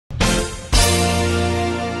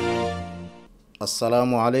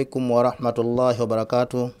Assalamu alaikum wa rahmatullahi wa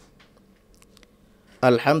barakatuh.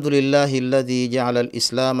 Alhamdulillahi alladhi ja'ala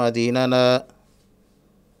al-islama dinana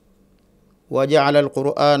wa ja'ala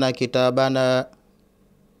al-Qur'ana kitabana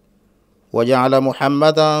wa ja'ala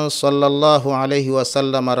Muhammadan sallallahu alayhi wa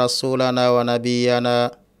sallam rasulana wa nabiyyana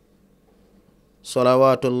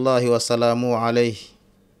salawatullahi wa salamu alayhi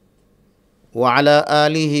wa ala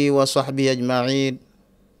alihi wa sahbihi ajma'in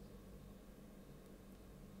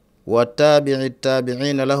wa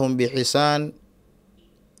tabi'in lahum bihisan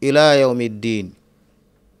ila yaumiddin.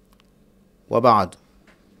 Wa ba'd.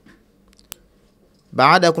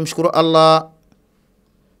 Baada kumshukuru Allah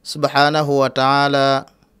subhanahu wa ta'ala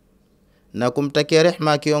na kumtakia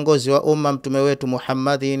rehma kiongozi wa umma mtume wetu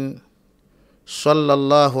Muhammadin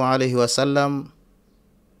sallallahu alayhi wasallam,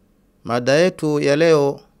 mada yetu ya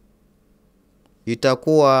leo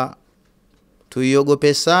itakuwa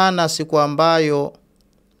tuiogope sana siku ambayo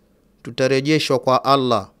tutarejeshwa kwa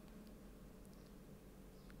Allah.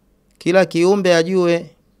 Kila kiumbe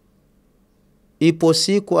ajue ipo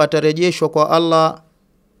siku atarejeshwa kwa Allah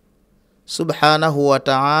subhanahu wa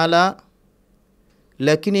ta'ala,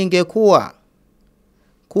 lakini ingekuwa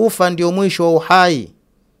kufa ndio mwisho wa uhai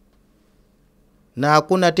na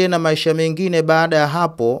hakuna tena maisha mengine baada ya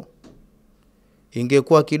hapo,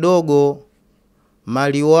 ingekuwa kidogo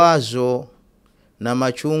maliwazo na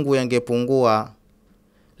machungu yangepungua.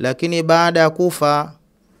 Lakini baada ya kufa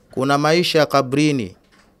kuna maisha kabrini.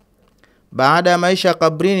 Baada ya maisha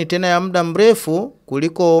kabrini tena ya muda mrefu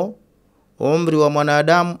kuliko umri wa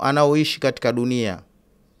mwanadamu anaoishi katika dunia.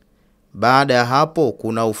 Baada ya hapo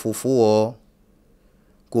kuna ufufuo,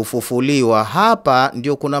 kufufuliwa. Hapa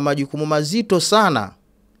ndio kuna majukumu mazito sana,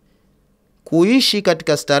 kuishi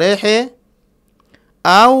katika starehe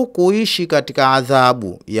au kuishi katika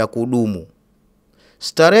adhabu ya kudumu.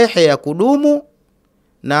 Starehe ya kudumu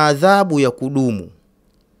na adhabu ya kudumu.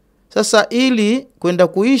 Sasa ili kwenda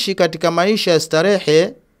kuishi katika maisha ya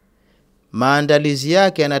starehe, maandalizi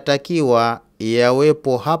yake yanatakiwa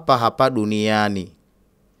yawepo hapa duniani.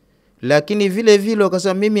 Lakini vile vile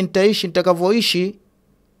ukasema mimi nitaishi nitakavyoishi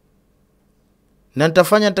na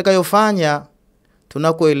nitafanya nitakayofanya,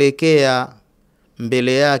 tunakoelekea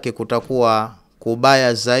mbele yake kutakuwa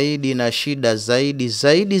kubaya zaidi na shida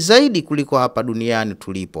zaidi kuliko hapa duniani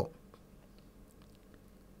tulipo.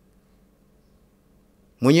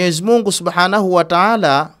 Mwenyezi Mungu subhanahu wa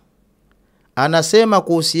ta'ala anasema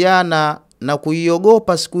kuhusiana na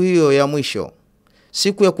kuiogopa siku hiyo ya mwisho,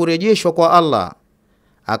 siku ya kurejeshwa kwa Allah.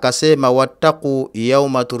 Akasema wattaqu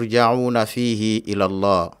yawma turja'una fihi ila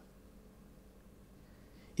Allah,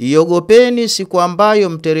 iogopeni siku ambayo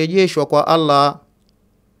mterejeshwa kwa Allah.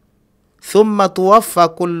 Thumma tuwaffa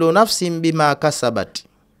kullu nafsin bima kasabat,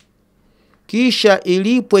 kisha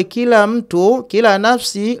ilipwe kila mtu, kila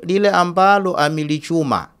nafsi lile ambalo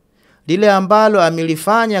amilichuma, lile ambalo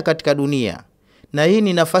amilifanya katika dunia. Na hii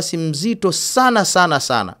ni nafasi mzito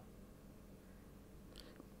sana.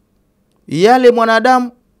 Yale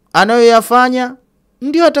mwanadamu anayoyafanya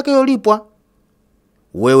ndio atakayolipwa.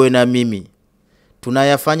 Wewe na mimi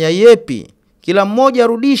tunayafanya yepi? Kila mmoja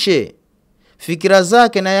rudishe fikira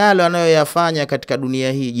zake na yale anayoyafanya katika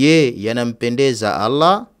dunia hii. Je, yanampendeza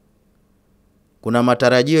Allah? Kuna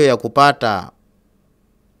matarajio ya kupata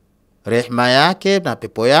rehema yake na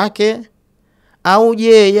pepo yake? Au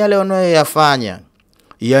je, yale wanayoyafanya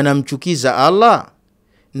yanamchukiza Allah?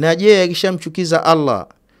 Na je, yakishamchukiza Allah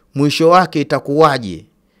mwisho wake itakuwaje?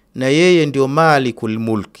 Na yeye ndio Malikul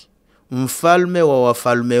Mulki, mfalme wa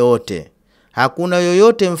wafalme wote. Hakuna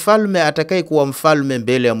yoyote mfalme atakaye kuwa mfalme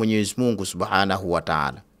mbele ya Mwenyezi Mungu subhanahu wa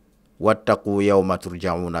ta'ala. Wattaqu yawma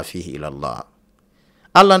turja'una fihi ila Allah.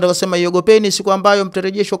 Allah ndio anasema iogopeni siku ambayo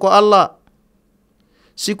mtarejeshwa kwa Allah.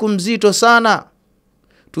 Siku mzito sana.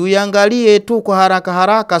 Tuiangalie tu kwa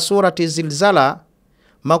haraka surati Zilzala.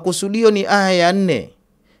 Makusudio ni aya ya 4,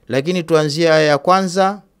 lakini tuanzie aya ya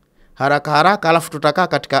kwanza haraka alafu tutakaa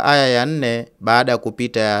katika aya ya 4. Baada ya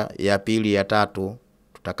kupita ya pili ya tatu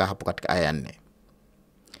tutakaa hapo katika aya ya 4.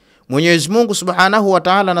 Mwenyezi Mungu subhanahu wa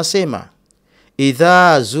ta'ala anasema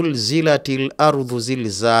idha zulzilatil ardhu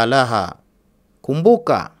zilzalaha,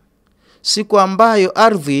 kumbuka siku ambayo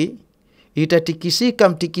ardhi itatikisika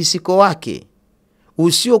mtikisiko wake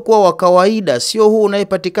usiokuwa wa kawaida, sio huu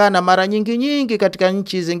unayepatikana mara nyingi katika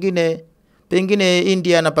nchi zingine, pengine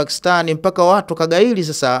India na Pakistani, mpaka watu kagaili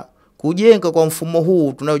sasa kujenga kwa mfumo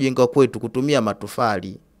huu tunaojenga kwetu kutumia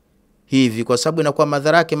matofali hivi, kwa sababu inakuwa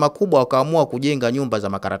madhara yake makubwa. Wakaamua kujenga nyumba za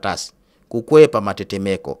makaratasi kukwepa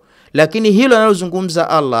matetemeko. Lakini hilo analozungumza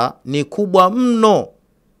Allah ni kubwa mno,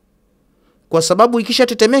 kwa sababu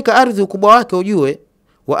ikishatetemeka ardhi ukubwa wake ujue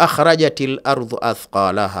wa akhrajatil ardhu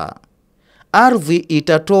athqalaha, ardhi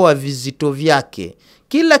itatoa vizito vyake.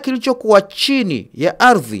 Kila kilichokuwa chini ya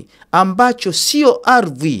ardhi ambacho sio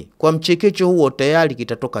ardhi kwa mchekecho huo tayari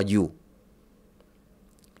kitatoka juu.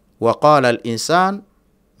 Waqala al-insan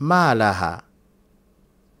ma laha,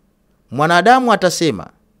 mwanadamu atasema,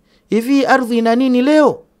 hivi ardhi ina nini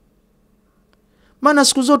leo? Maana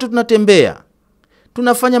siku zote tunatembea,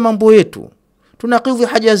 tunafanya mambo yetu, tunakidhi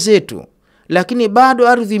haja zetu, lakini bado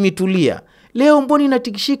ardhi imetulia. Leo mbona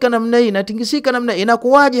inatikishika namna hii, inatingishika namna hii,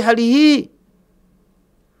 inakuwaje hali hii?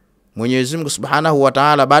 Mwenyezi Mungu Subhanahu wa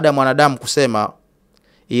Ta'ala baada ya mwanadamu kusema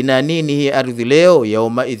ina nini hii ardhi leo,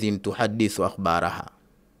 yauma idhin tuhadithu akhbaraha,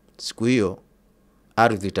 siku hiyo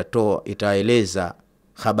ardhi itaeleza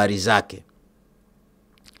habari zake.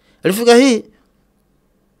 Alifika hii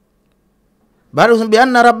baada kusema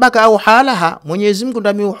bianna rabbaka au halaha, Mwenyezi Mungu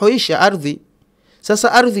ndiye ameuhuisha ardhi.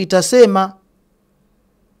 Sasa ardhi itasema.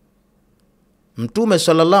 Mtume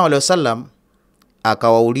sallallahu alaihi wasallam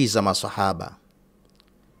akawauliza masahaba,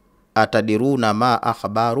 atadiruna ma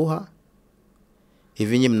akhbaruha,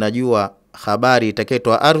 hivi nyinyi mnajua habari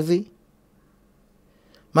itakayetoa ardhi?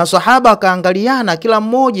 Masahaba kaangaliana kila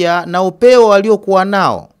mmoja na upeo waliokuwa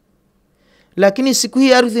nao. Lakini siku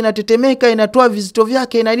hii ardhi inatetemeka, inatoa vizito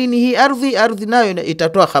vyake, ina nini hii ardhi? Ardhi nayo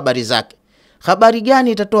itatoa habari zake. Habari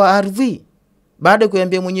gani itatoa ardhi? Baada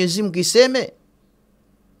kuambia Mwenyezi Mungu iseme.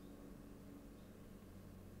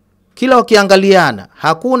 Kila wakiangaliana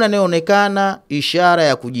hakuna neonekana ishara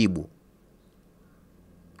ya kujibu.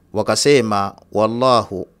 Wakasema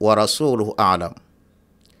wallahu wa rasuluhu a'lam,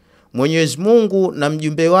 Mwenyezi Mungu na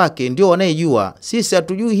mjumbe wake ndio wanayejua, sisi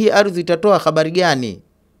hatujui hii ardhi itatoa habari gani.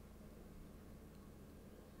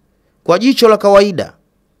 Kwa jicho la kawaida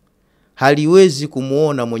haliwezi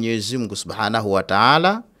kumuona Mwenyezi Mungu Subhanahu wa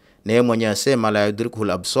Ta'ala, na yeye mwenyewe asema la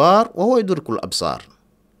yudrikul absar wa huwa yudrikul absar.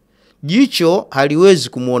 Jicho haliwezi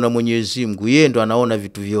kumuona Mwenyezi Mungu, yeye ndo anaona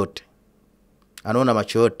vitu vyote, anaona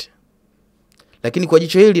macho yote. Lakini kwa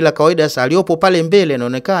jicho hili la kawaida sasa aliyopo pale mbele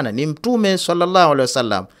anaonekana ni Mtume sallallahu alaihi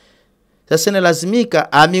wasallam. Sasa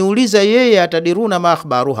lazimika ameuliza yeye, atadiruna ma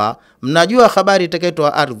akhbaruha, mnajua habari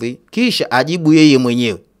itakayotoa ardhi? Kisha ajibu yeye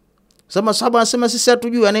mwenyewe. Sasa sahaba anasema sisi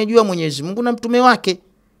hatujui, anayejua Mwenyezi Mungu na mtume wake.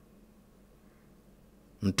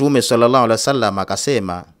 Mtume sallallahu alaihi wasallam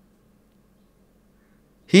akasema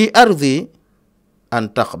hii ardhi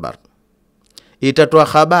antakhbar, itatoa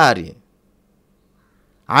habari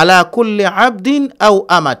ala kulli abdin au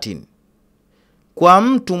amatin, kwa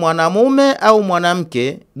mtu mwanamume au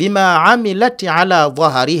mwanamke, bima amilati ala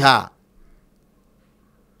dhahariha,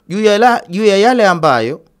 juu ya yale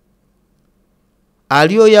ambayo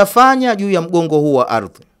aliyoyafanya juu ya mgongo huu wa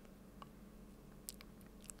ardhi.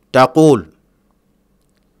 Taqul,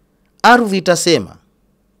 ardhi itasema,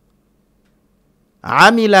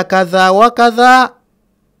 amila kadha wa kadha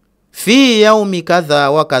fi yaumi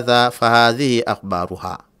kadha wa kadha fahadhihi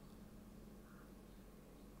akhbaruha,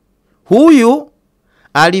 huyu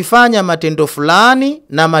alifanya matendo fulani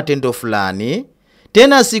na matendo fulani,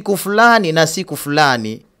 tena siku fulani na siku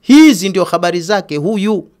fulani, hizi ndio habari zake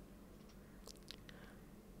huyu.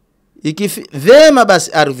 Vema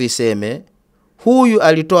basi ardhi seme, huyu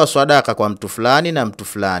alitoa sadaka kwa mtu fulani na mtu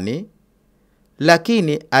fulani,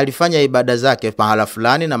 lakini alifanya ibada zake mahala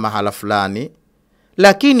fulani na mahala fulani,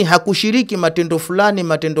 lakini hakushiriki matendo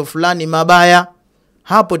fulani mabaya.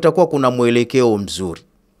 Hapo itakuwa kuna mwelekeo mzuri.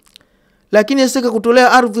 Lakini sasa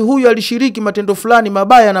kutolea ardhi, huyu alishiriki matendo fulani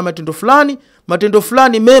mabaya na matendo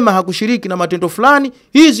fulani mema hakushiriki na matendo fulani,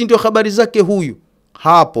 hizi ndio habari zake huyu.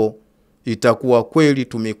 Hapo itakuwa kweli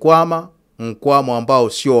tumekwama mkwamo ambao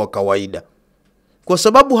sio wa kawaida. Kwa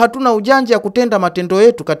sababu hatuna ujanja kutenda matendo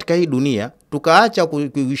yetu katika hii dunia, tukaacha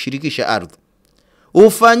kushirikisha ardhi.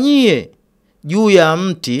 Ufanyie juu ya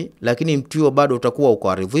mti, lakini mti huo bado utakuwa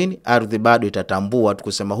uko ardhini, ardhi bado itatambua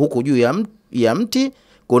tukusema huko juu ya mti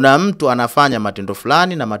kuna mtu anafanya matendo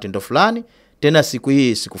fulani na matendo fulani, tena siku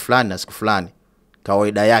hii siku fulani na siku fulani,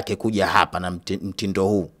 kawaida yake kuja hapa na mtindo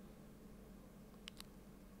huu.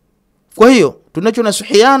 Kwa hiyo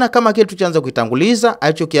tunachonasuhiana kama kitu tuanza kuitanguliza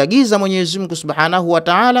alichokiagiza Mwenyezi Mungu Subhanahu wa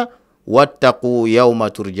Ta'ala, wattaqu yawma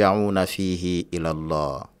turja'una fihi ila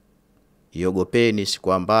Allah, iogopeni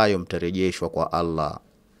siku ambayo mtarejeshwa kwa Allah.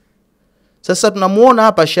 Sasa tunamuona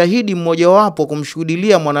hapa shahidi mmoja wapo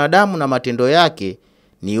kumshuhudilia mwanadamu na matendo yake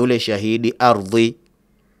ni yule shahidi ardhi.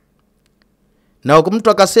 Na mtu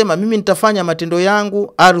akasema mimi nitafanya matendo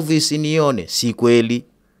yangu ardhi isinione, si kweli.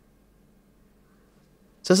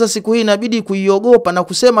 Sasa siku hii inabidi kuiogopa na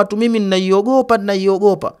kusema tu mimi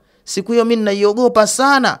ninaiogopa. Siku hiyo mimi ninaiogopa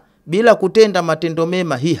sana bila kutenda matendo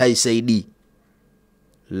mema, hii haisaidii.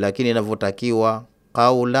 Lakini inavyotakiwa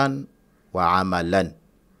qaulan wa amalan,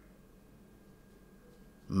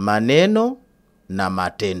 maneno na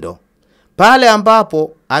matendo. Pale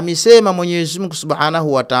ambapo amesema Mwenyezi Mungu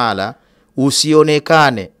Subhanahu wa Ta'ala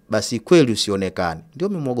usionekane, basi kweli usionekane, ndio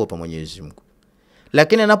umemwogopa Mwenyezi Mungu.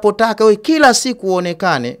 Lakini anapotaka wewe kila siku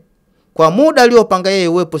uonekane kwa muda aliopanga yeye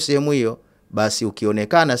uwepo sehemu hiyo, basi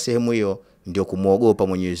ukionekana sehemu hiyo ndio kumwogopa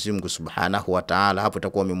Mwenyezi Mungu Subhanahu wa Ta'ala. Hapo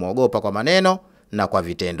utakuwa umemwogopa kwa maneno na kwa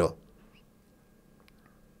vitendo.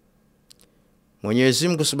 Mwenyezi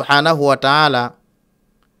Mungu Subhanahu wa Ta'ala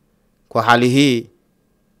kwa hali hii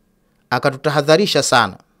akatutahadharisha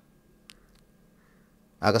sana.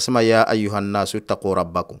 Akasema ya ayuhan nasu ittaqu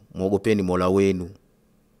rabbakum, muogopeni Mola wenu,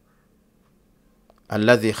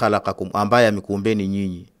 alladhi khalaqakum, ambaye amekuumbeni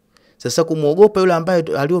nyinyi. Sasa kumuogopa yule ambaye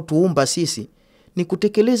aliyotuumba sisi ni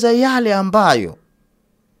kutekeleza yale ambayo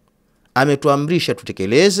ametuamrisha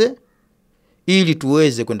tutekeleze, ili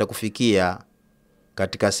tuweze kwenda kufikia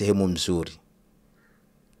katika sehemu nzuri.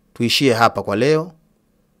 Tuishie hapa kwa leo.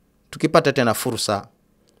 Tukipata tena fursa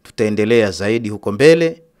tutaendelea zaidi huko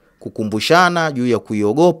mbele kukumbushana juu ya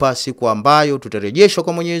kuiogopa siku ambayo tutarejeshwa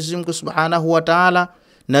kwa Mwenyezi Mungu Subhanahu wa Ta'ala,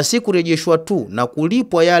 na si kurejeshwa tu na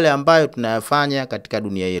kulipwa yale ambayo tunayafanya katika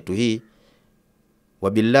dunia yetu hii.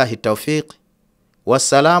 Wabillahi tawfiq.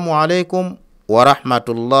 Wassalamu alaikum wa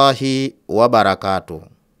rahmatullahi wa barakatuh.